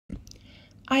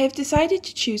I have decided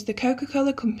to choose the Coca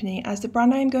Cola Company as the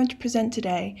brand I am going to present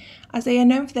today, as they are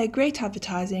known for their great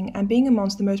advertising and being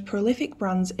amongst the most prolific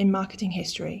brands in marketing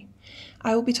history.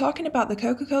 I will be talking about the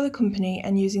Coca Cola Company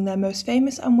and using their most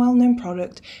famous and well-known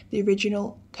product, the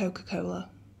original Coca Cola.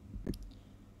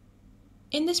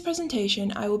 In this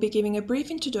presentation, I will be giving a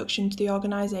brief introduction to the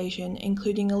organisation,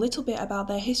 including a little bit about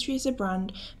their history as a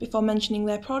brand, before mentioning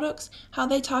their products, how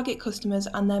they target customers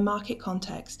and their market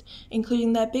context,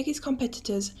 including their biggest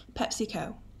competitors,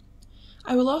 PepsiCo.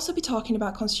 I will also be talking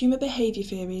about consumer behaviour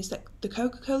theories that the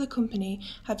Coca-Cola Company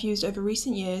have used over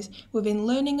recent years within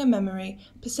learning and memory,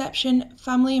 perception,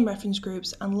 family and reference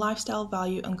groups, and lifestyle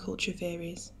value and culture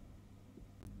theories.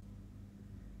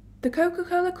 The Coca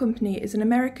Cola Company is an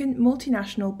American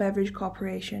multinational beverage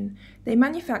corporation. They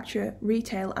manufacture,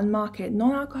 retail and market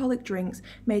non-alcoholic drinks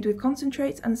made with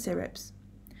concentrates and syrups.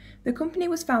 The company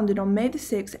was founded on May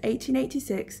 6,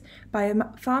 1886 by a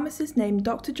pharmacist named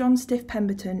Dr. John Stiff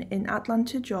Pemberton in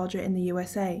Atlanta, Georgia in the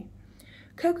USA.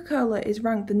 Coca-Cola is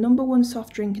ranked the #1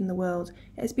 soft drink in the world.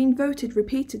 It has been voted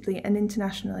repeatedly and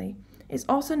internationally. It's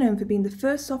also known for being the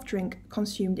first soft drink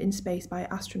consumed in space by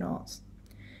astronauts.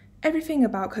 Everything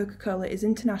about Coca-Cola is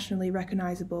internationally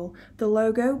recognisable: the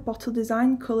logo, bottle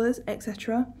design, colours,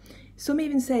 etc. Some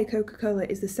even say Coca-Cola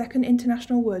is the second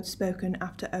international word spoken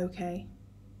after OK.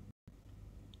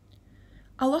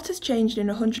 A lot has changed in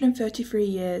 133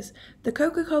 years. The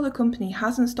Coca-Cola Company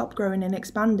hasn't stopped growing and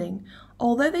expanding.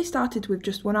 Although they started with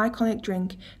just one iconic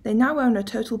drink, they now own a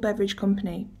total beverage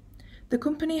company. The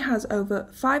company has over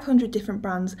 500 different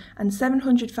brands and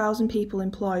 700,000 people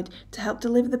employed to help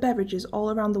deliver the beverages all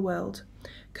around the world.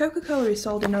 Coca-Cola is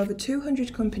sold in over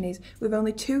 200 countries, with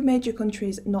only 2 major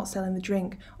countries not selling the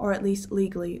drink, or at least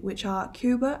legally, which are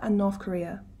Cuba and North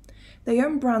Korea. They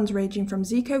own brands ranging from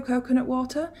Zico coconut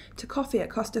water to coffee at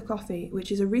Costa Coffee, which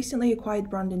is a recently acquired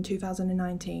brand in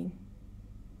 2019.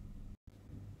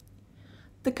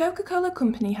 The Coca-Cola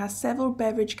Company has several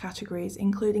beverage categories,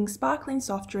 including sparkling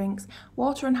soft drinks,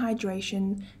 water and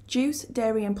hydration, juice,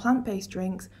 dairy and plant-based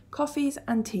drinks, coffees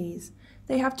and teas.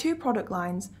 They have 2 product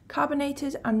lines,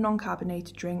 carbonated and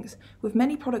non-carbonated drinks, with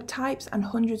many product types and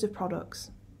hundreds of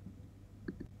products.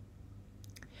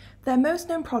 Their most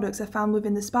known products are found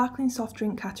within the sparkling soft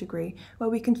drink category,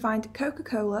 where we can find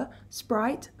Coca-Cola,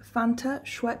 Sprite, Fanta,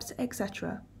 Schweppes,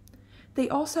 etc. They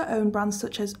also own brands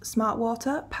such as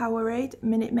Smartwater, Powerade,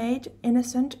 Minute Maid,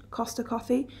 Innocent, Costa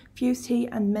Coffee, Fuse Tea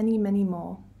and many, many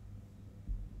more.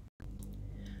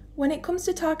 When it comes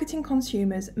to targeting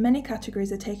consumers, many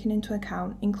categories are taken into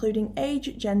account, including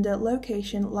age, gender,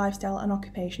 location, lifestyle and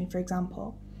occupation, for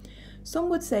example. Some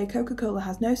would say Coca-Cola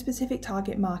has no specific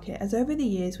target market, as over the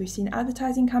years we've seen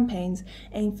advertising campaigns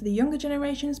aimed for the younger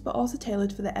generations but also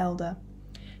tailored for the elder.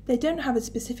 They don't have a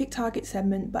specific target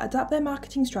segment but adapt their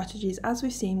marketing strategies, as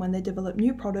we've seen when they develop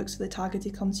new products for the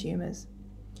targeted consumers.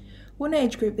 One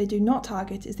age group they do not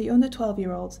target is the under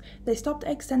 12-year-olds. They stopped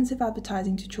extensive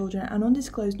advertising to children and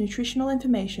undisclosed nutritional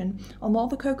information on all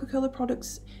the Coca-Cola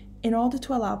products in order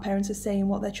to allow parents to say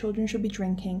what their children should be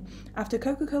drinking, after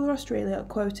Coca-Cola Australia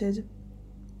quoted,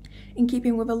 "In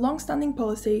keeping with a long-standing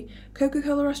policy,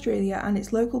 Coca-Cola Australia and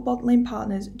its local bottling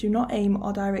partners do not aim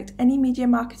or direct any media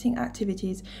marketing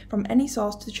activities from any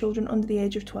source to children under the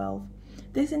age of 12.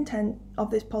 This intent of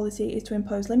this policy is to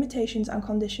impose limitations and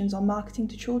conditions on marketing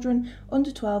to children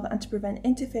under 12 and to prevent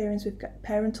interference with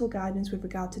parental guidance with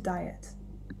regard to diet."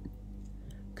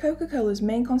 Coca-Cola's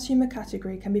main consumer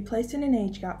category can be placed in an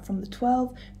age gap from the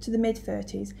 12 to the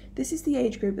mid-30s. This is the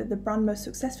age group that the brand most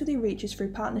successfully reaches through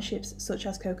partnerships such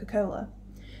as Coca-Cola.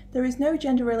 There is no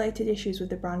gender-related issues with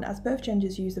the brand, as both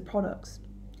genders use the products.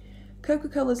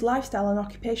 Coca-Cola's lifestyle and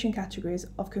occupation categories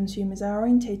of consumers are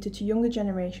orientated to younger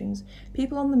generations,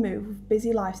 people on the move with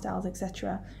busy lifestyles,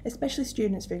 etc., especially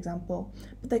students, for example,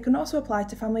 but they can also apply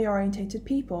to family-orientated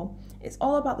people. It's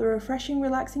all about the refreshing,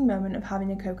 relaxing moment of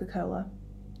having a Coca-Cola.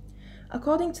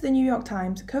 According to the New York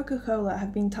Times, Coca-Cola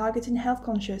have been targeting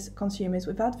health-conscious consumers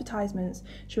with advertisements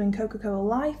showing Coca-Cola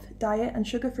Life, diet and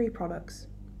sugar-free products.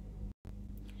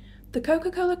 The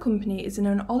Coca-Cola Company is in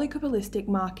an oligopolistic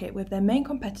market, with their main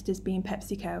competitors being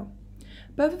PepsiCo.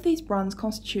 Both of these brands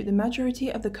constitute the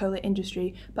majority of the cola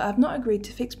industry but have not agreed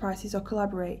to fix prices or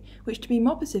collaborate, which, to be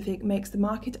more specific, makes the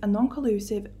market a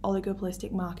non-collusive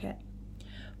oligopolistic market.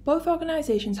 Both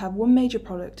organisations have one major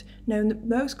product, known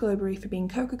most globally for being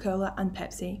Coca-Cola and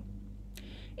Pepsi.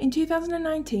 In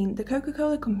 2019, the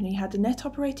Coca-Cola Company had a net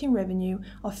operating revenue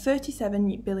of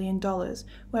 $37 billion,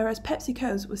 whereas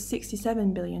PepsiCo's was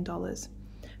 $67 billion.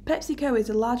 PepsiCo is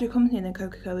a larger company than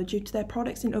Coca-Cola due to their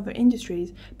products in other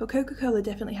industries, but Coca-Cola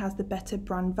definitely has the better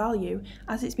brand value,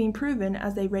 as it's been proven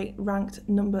as they ranked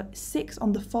number 6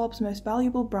 on the Forbes most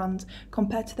valuable brands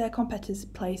compared to their competitors'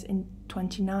 place in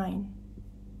 29.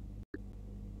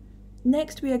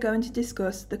 Next, we are going to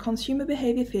discuss the consumer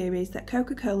behaviour theories that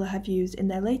Coca-Cola have used in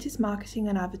their latest marketing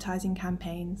and advertising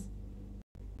campaigns.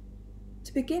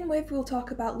 To begin with, we'll talk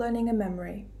about learning and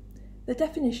memory. The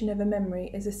definition of a memory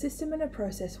is a system and a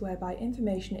process whereby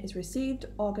information is received,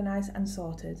 organised and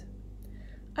sorted.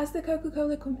 As the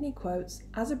Coca-Cola Company quotes,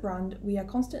 as a brand, we are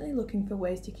constantly looking for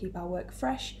ways to keep our work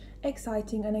fresh,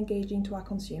 exciting and engaging to our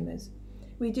consumers.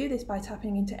 We do this by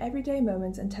tapping into everyday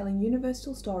moments and telling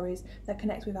universal stories that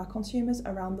connect with our consumers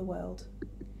around the world.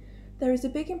 There is a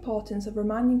big importance of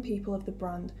reminding people of the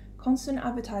brand. Constant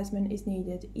advertisement is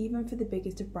needed, even for the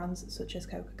biggest of brands such as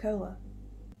Coca-Cola.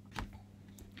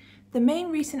 The main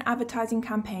recent advertising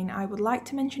campaign I would like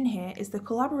to mention here is the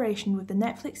collaboration with the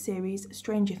Netflix series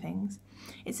Stranger Things.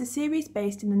 It's a series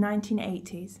based in the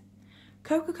 1980s.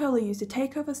 Coca-Cola used a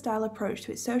takeover-style approach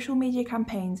to its social media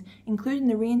campaigns, including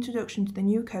the reintroduction to the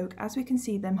new Coke as we can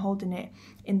see them holding it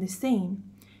in this scene.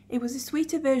 It was a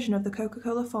sweeter version of the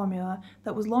Coca-Cola formula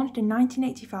that was launched in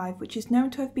 1985, which is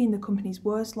known to have been the company's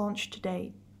worst launch to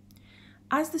date.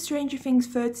 As the Stranger Things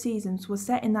third season was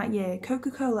set in that year,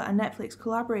 Coca-Cola and Netflix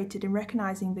collaborated in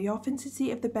recognising the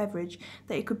authenticity of the beverage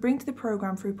that it could bring to the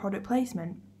programme through product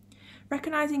placement.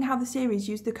 Recognising how the series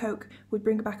used the Coke would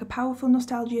bring back a powerful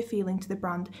nostalgia feeling to the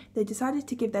brand, they decided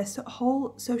to give their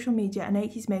whole social media an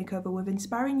 80s makeover with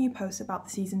inspiring new posts about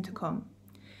the season to come.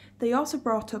 They also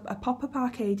brought up a pop-up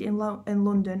arcade in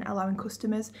London, allowing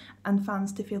customers and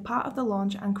fans to feel part of the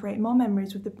launch and create more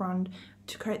memories with the brand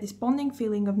to create this bonding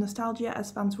feeling of nostalgia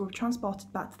as fans were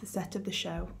transported back to the set of the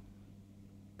show.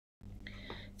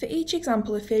 For each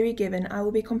example of theory given, I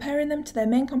will be comparing them to their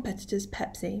main competitors,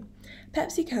 Pepsi.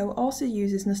 PepsiCo also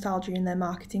uses nostalgia in their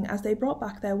marketing as they brought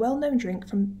back their well-known drink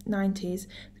from the 90s,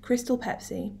 Crystal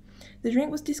Pepsi. The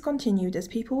drink was discontinued as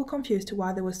people were confused to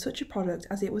why there was such a product,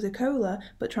 as it was a cola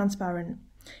but transparent.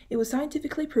 It was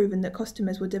scientifically proven that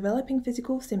customers were developing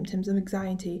physical symptoms of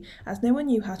anxiety as no one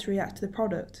knew how to react to the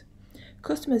product.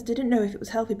 Customers didn't know if it was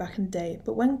healthy back in the day,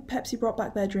 but when Pepsi brought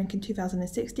back their drink in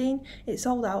 2016, it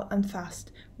sold out and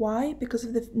fast. Why? Because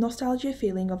of the nostalgia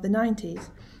feeling of the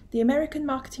 90s. The American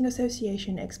Marketing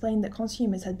Association explained that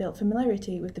consumers had built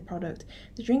familiarity with the product.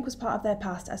 The drink was part of their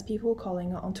past, as people were calling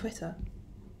it on Twitter.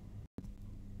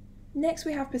 Next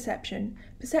we have perception.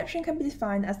 Perception can be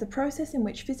defined as the process in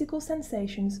which physical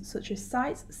sensations such as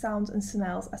sights, sounds and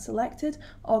smells are selected,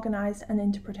 organised and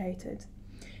interpreted.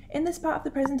 In this part of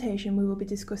the presentation we will be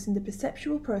discussing the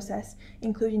perceptual process,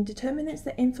 including determinants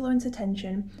that influence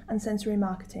attention and sensory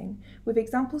marketing, with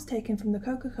examples taken from the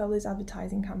Coca-Cola's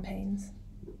advertising campaigns.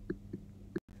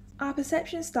 Our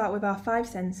perceptions start with our 5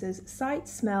 senses: sight,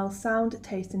 smell, sound,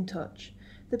 taste and touch.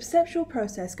 The perceptual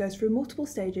process goes through multiple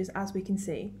stages, as we can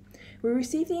see. We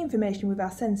receive the information with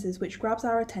our senses, which grabs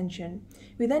our attention.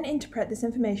 We then interpret this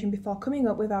information before coming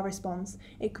up with our response.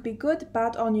 It could be good,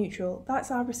 bad or neutral.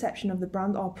 That's our perception of the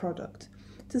brand or product.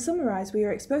 To summarise, we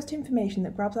are exposed to information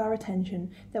that grabs our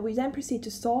attention, that we then proceed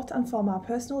to sort and form our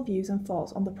personal views and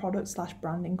thoughts on the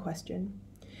product/brand in question.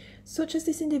 Such as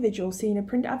this individual seeing a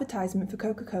print advertisement for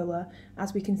Coca-Cola,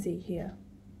 as we can see here.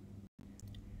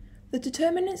 The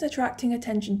determinants attracting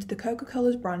attention to the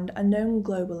Coca-Cola's brand are known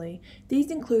globally.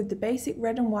 These include the basic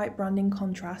red and white branding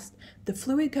contrast, the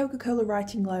fluid Coca-Cola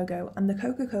writing logo, and the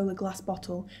Coca-Cola glass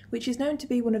bottle, which is known to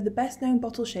be one of the best known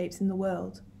bottle shapes in the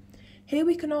world. Here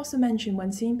we can also mention,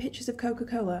 when seeing pictures of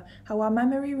Coca-Cola, how our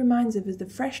memory reminds us of the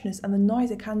freshness and the noise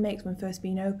a can makes when first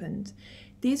being opened.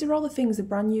 These are all the things the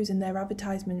brand use in their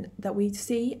advertisement that we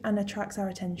see and attracts our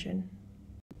attention.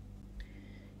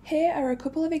 Here are a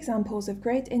couple of examples of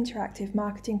great interactive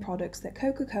marketing products that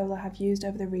Coca-Cola have used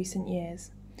over the recent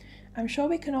years. I'm sure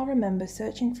we can all remember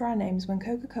searching for our names when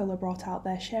Coca-Cola brought out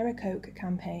their Share a Coke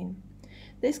campaign.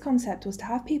 This concept was to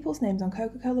have people's names on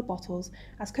Coca-Cola bottles,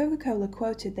 as Coca-Cola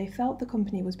quoted they felt the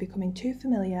company was becoming too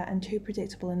familiar and too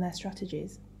predictable in their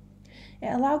strategies.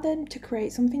 It allowed them to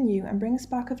create something new and bring a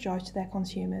spark of joy to their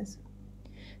consumers.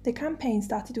 The campaign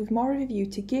started with more of a view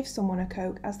to give someone a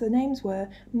Coke, as the names were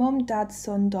Mum, Dad,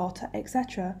 Son, Daughter,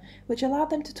 etc., which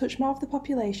allowed them to touch more of the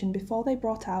population before they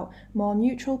brought out more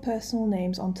neutral personal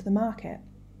names onto the market.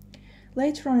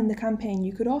 Later on in the campaign,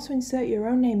 you could also insert your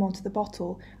own name onto the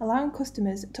bottle, allowing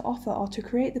customers to offer or to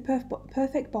create the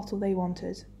perfect bottle they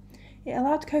wanted. It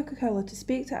allowed Coca-Cola to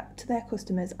speak to their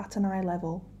customers at an eye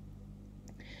level.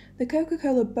 The Coca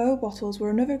Cola Bow bottles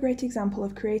were another great example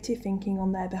of creative thinking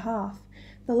on their behalf.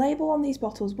 The label on these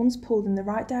bottles, once pulled in the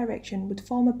right direction, would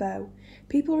form a bow.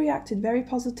 People reacted very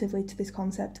positively to this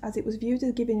concept, as it was viewed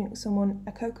as giving someone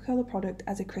a Coca-Cola product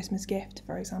as a Christmas gift,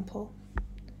 for example.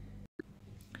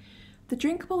 The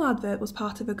drinkable advert was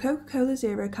part of a Coca-Cola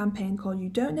Zero campaign called You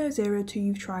Don't Know Zero Till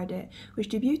You've Tried It, which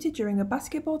debuted during a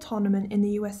basketball tournament in the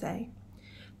USA.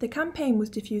 The campaign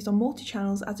was diffused on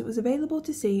multi-channels as it was available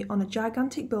to see on a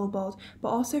gigantic billboard, but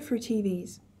also through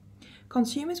TVs.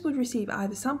 Consumers would receive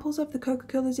either samples of the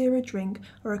Coca-Cola Zero drink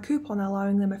or a coupon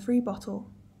allowing them a free bottle.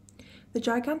 The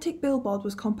gigantic billboard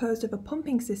was composed of a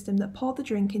pumping system that poured the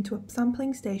drink into a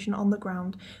sampling station on the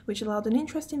ground, which allowed an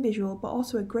interesting visual but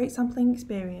also a great sampling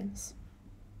experience.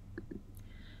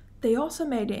 They also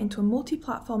made it into a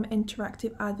multi-platform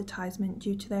interactive advertisement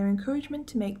due to their encouragement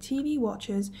to make TV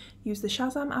watchers use the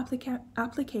Shazam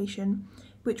application,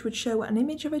 which would show an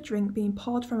image of a drink being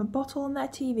poured from a bottle on their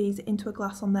TVs into a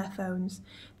glass on their phones.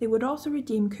 They would also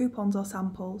redeem coupons or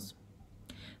samples.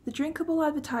 The drinkable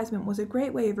advertisement was a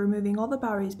great way of removing all the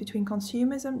barriers between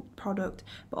consumers and product,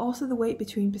 but also the wait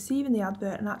between perceiving the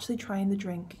advert and actually trying the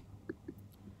drink.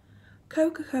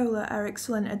 Coca-Cola are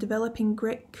excellent at developing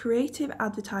great creative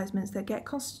advertisements that get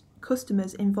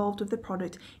customers involved with the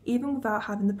product even without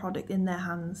having the product in their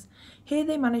hands. Here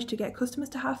they manage to get customers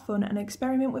to have fun and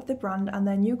experiment with the brand and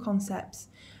their new concepts.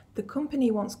 The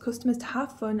company wants customers to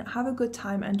have fun, have a good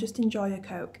time and just enjoy a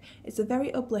Coke. It's a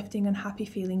very uplifting and happy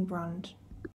feeling brand.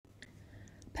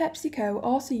 PepsiCo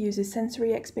also uses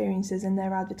sensory experiences in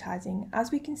their advertising,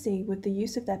 as we can see with the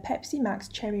use of their Pepsi Max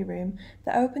Cherry Room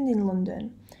that opened in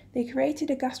London. They created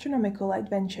a gastronomical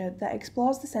adventure that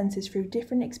explores the senses through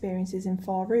different experiences in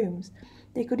 4 rooms.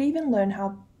 They could even learn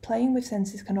how playing with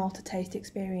senses can alter taste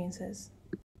experiences.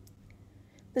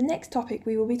 The next topic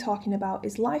we will be talking about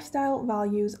is lifestyle,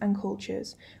 values and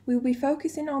cultures. We will be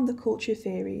focusing on the culture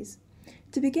theories.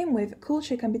 To begin with,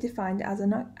 culture can be defined as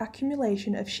an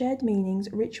accumulation of shared meanings,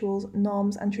 rituals,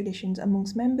 norms and traditions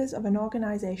amongst members of an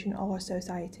organisation or a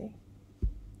society.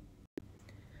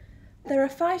 There are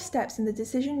 5 steps in the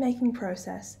decision-making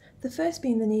process, the first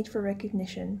being the need for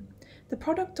recognition. The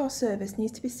product or service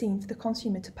needs to be seen for the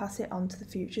consumer to pass it on to the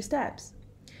future steps.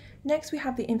 Next we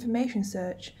have the information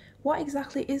search. What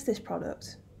exactly is this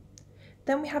product?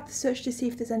 Then we have the search to see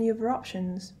if there's any other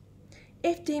options.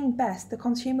 If deemed best, the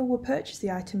consumer will purchase the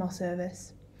item or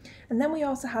service. And then we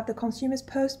also have the consumer's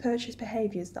post-purchase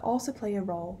behaviours that also play a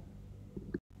role.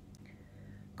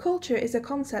 Culture is a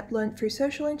concept learnt through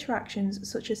social interactions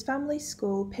such as family,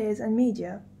 school, peers and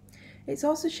media. It's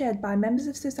also shared by members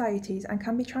of societies and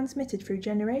can be transmitted through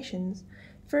generations.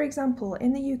 For example,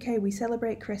 in the UK we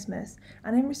celebrate Christmas,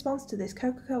 and in response to this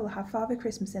Coca-Cola have Father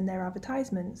Christmas in their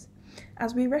advertisements,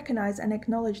 as we recognise and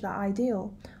acknowledge that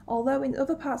ideal, although in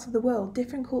other parts of the world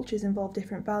different cultures involve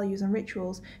different values and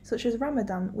rituals, such as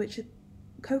Ramadan, which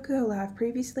Coca-Cola have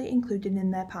previously included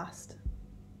in their past.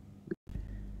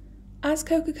 As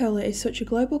Coca-Cola is such a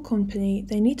global company,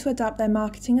 they need to adapt their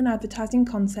marketing and advertising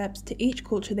concepts to each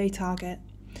culture they target.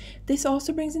 This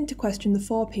also brings into question the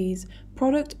 4 Ps: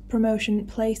 product, promotion,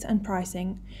 place and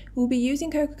pricing. We'll be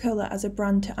using Coca-Cola as a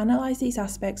brand to analyse these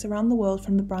aspects around the world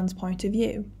from the brand's point of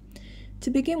view. To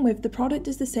begin with, the product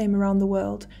is the same around the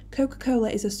world.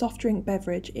 Coca-Cola is a soft drink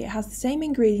beverage. It has the same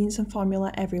ingredients and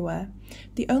formula everywhere.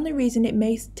 The only reason it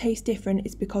may taste different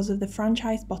is because of the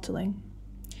franchise bottling.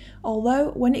 Although,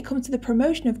 when it comes to the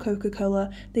promotion of Coca-Cola,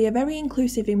 they are very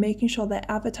inclusive in making sure their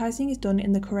advertising is done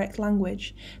in the correct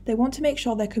language. They want to make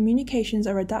sure their communications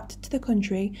are adapted to the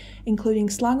country, including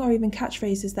slang or even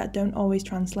catchphrases that don't always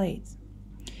translate.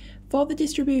 For the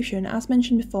distribution, as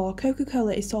mentioned before,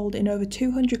 Coca-Cola is sold in over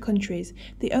 200 countries.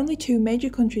 The only 2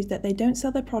 major countries that they don't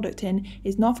sell their product in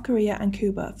is North Korea and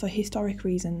Cuba for historic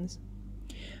reasons.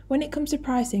 When it comes to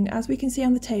pricing, as we can see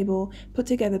on the table put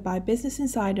together by Business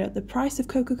Insider, the price of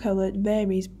Coca-Cola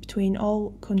varies between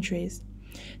all countries.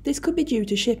 This could be due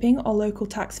to shipping or local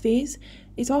tax fees.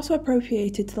 It's also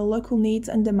appropriated to the local needs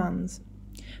and demands.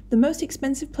 The most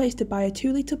expensive place to buy a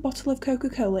 2-litre bottle of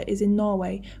Coca-Cola is in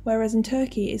Norway, whereas in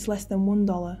Turkey it's less than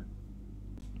 $1.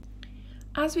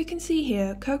 As we can see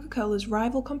here, Coca-Cola's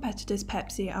rival competitors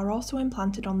Pepsi are also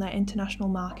implanted on their international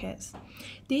markets.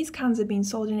 These cans are being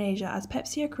sold in Asia as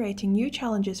Pepsi are creating new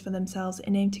challenges for themselves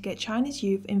in aim to get China's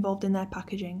youth involved in their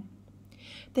packaging.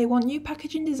 They want new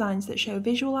packaging designs that show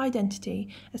visual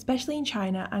identity, especially in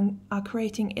China, and are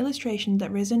creating illustrations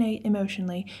that resonate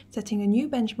emotionally, setting a new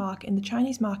benchmark in the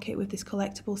Chinese market with this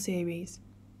collectible series.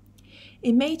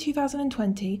 In May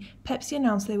 2020, Pepsi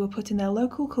announced they were putting their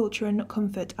local culture and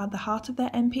comfort at the heart of their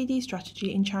NPD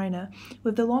strategy in China,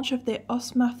 with the launch of the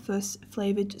osmanthus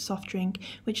flavoured soft drink,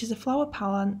 which is a flower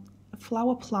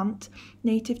plant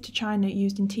native to China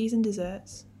used in teas and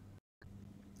desserts.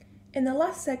 In the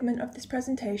last segment of this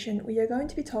presentation, we are going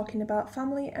to be talking about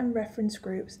family and reference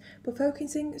groups, but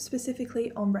focusing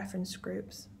specifically on reference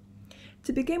groups.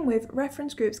 To begin with,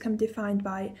 reference groups can be defined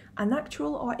by a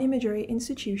natural or imaginary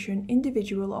institution,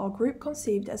 individual or group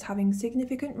conceived as having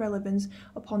significant relevance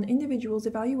upon individuals'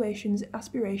 evaluations,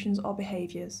 aspirations or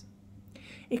behaviours.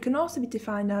 It can also be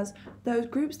defined as those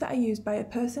groups that are used by a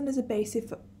person as a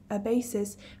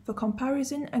basis for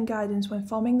comparison and guidance when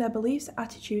forming their beliefs,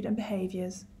 attitude and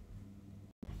behaviours.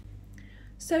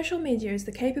 Social media is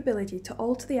the capability to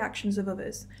alter the actions of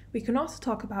others. We can also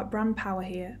talk about brand power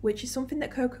here, which is something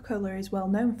that Coca Cola is well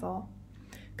known for.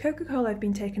 Coca Cola have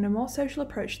been taking a more social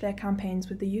approach to their campaigns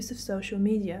with the use of social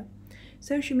media.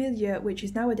 Social media, which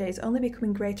is nowadays only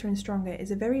becoming greater and stronger,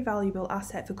 is a very valuable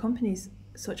asset for companies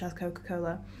such as Coca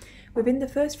Cola. Within the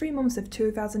first 3 months of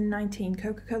 2019,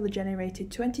 Coca Cola generated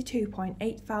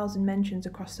 22.8 thousand mentions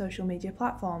across social media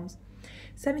platforms.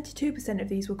 72% of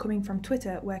these were coming from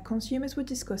Twitter, where consumers would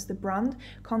discuss the brand,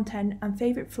 content and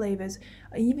favourite flavours,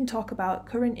 and even talk about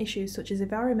current issues such as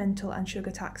environmental and sugar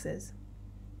taxes.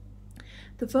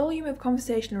 The volume of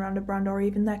conversation around a brand or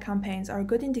even their campaigns are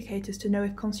good indicators to know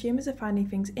if consumers are finding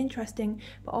things interesting,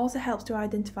 but also helps to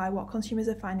identify what consumers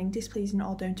are finding displeasing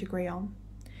or don't agree on.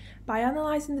 By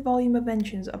analysing the volume of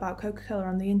mentions about Coca-Cola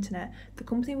on the internet, the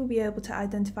company will be able to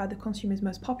identify the consumer's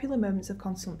most popular moments of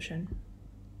consumption.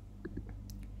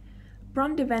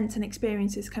 Brand events and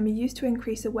experiences can be used to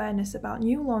increase awareness about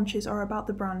new launches or about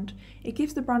the brand. It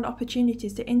gives the brand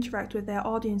opportunities to interact with their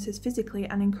audiences physically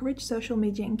and encourage social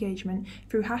media engagement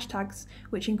through hashtags,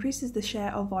 which increases the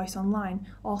share of voice online,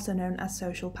 also known as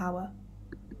social power.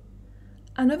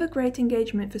 Another great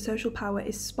engagement for social power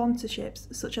is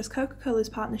sponsorships, such as Coca-Cola's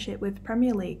partnership with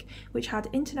Premier League, which had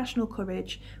international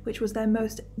coverage, which was their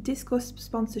most discussed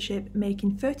sponsorship,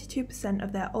 making 32%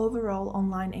 of their overall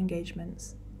online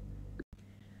engagements.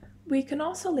 We can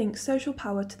also link social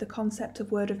power to the concept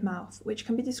of word of mouth, which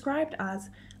can be described as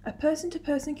a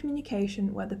person-to-person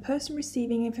communication where the person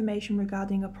receiving information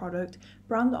regarding a product,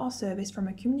 brand or service from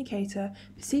a communicator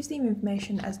perceives the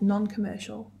information as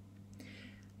non-commercial.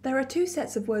 There are 2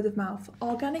 sets of word of mouth,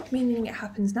 organic meaning it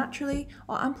happens naturally,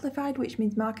 or amplified, which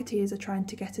means marketeers are trying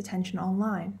to get attention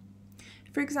online.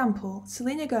 For example,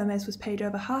 Selena Gomez was paid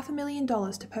over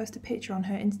 $500,000 to post a picture on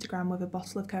her Instagram with a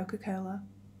bottle of Coca-Cola.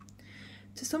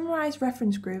 To summarise,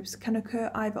 reference groups can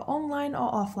occur either online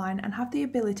or offline and have the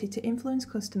ability to influence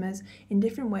customers in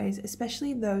different ways,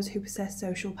 especially those who possess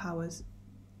social powers.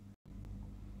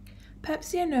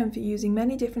 Pepsi are known for using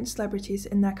many different celebrities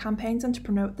in their campaigns and to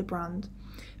promote the brand.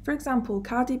 For example,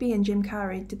 Cardi B and Jim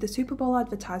Carrey did the Super Bowl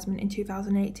advertisement in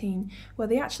 2018, where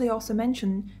they actually also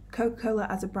mentioned Coca-Cola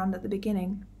as a brand at the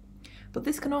beginning. But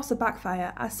this can also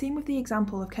backfire, as seen with the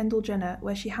example of Kendall Jenner,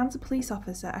 where she hands a police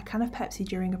officer a can of Pepsi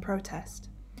during a protest.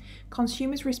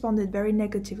 Consumers responded very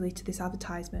negatively to this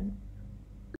advertisement.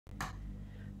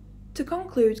 To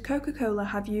conclude, Coca-Cola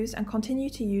have used and continue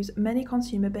to use many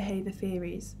consumer behaviour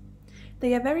theories.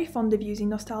 They are very fond of using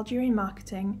nostalgia in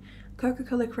marketing.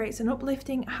 Coca-Cola creates an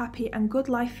uplifting, happy and good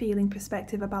life feeling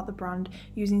perspective about the brand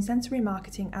using sensory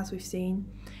marketing, as we've seen.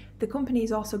 The company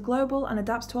is also global and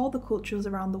adapts to all the cultures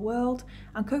around the world,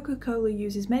 and Coca-Cola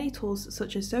uses many tools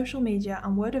such as social media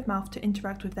and word of mouth to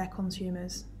interact with their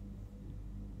consumers.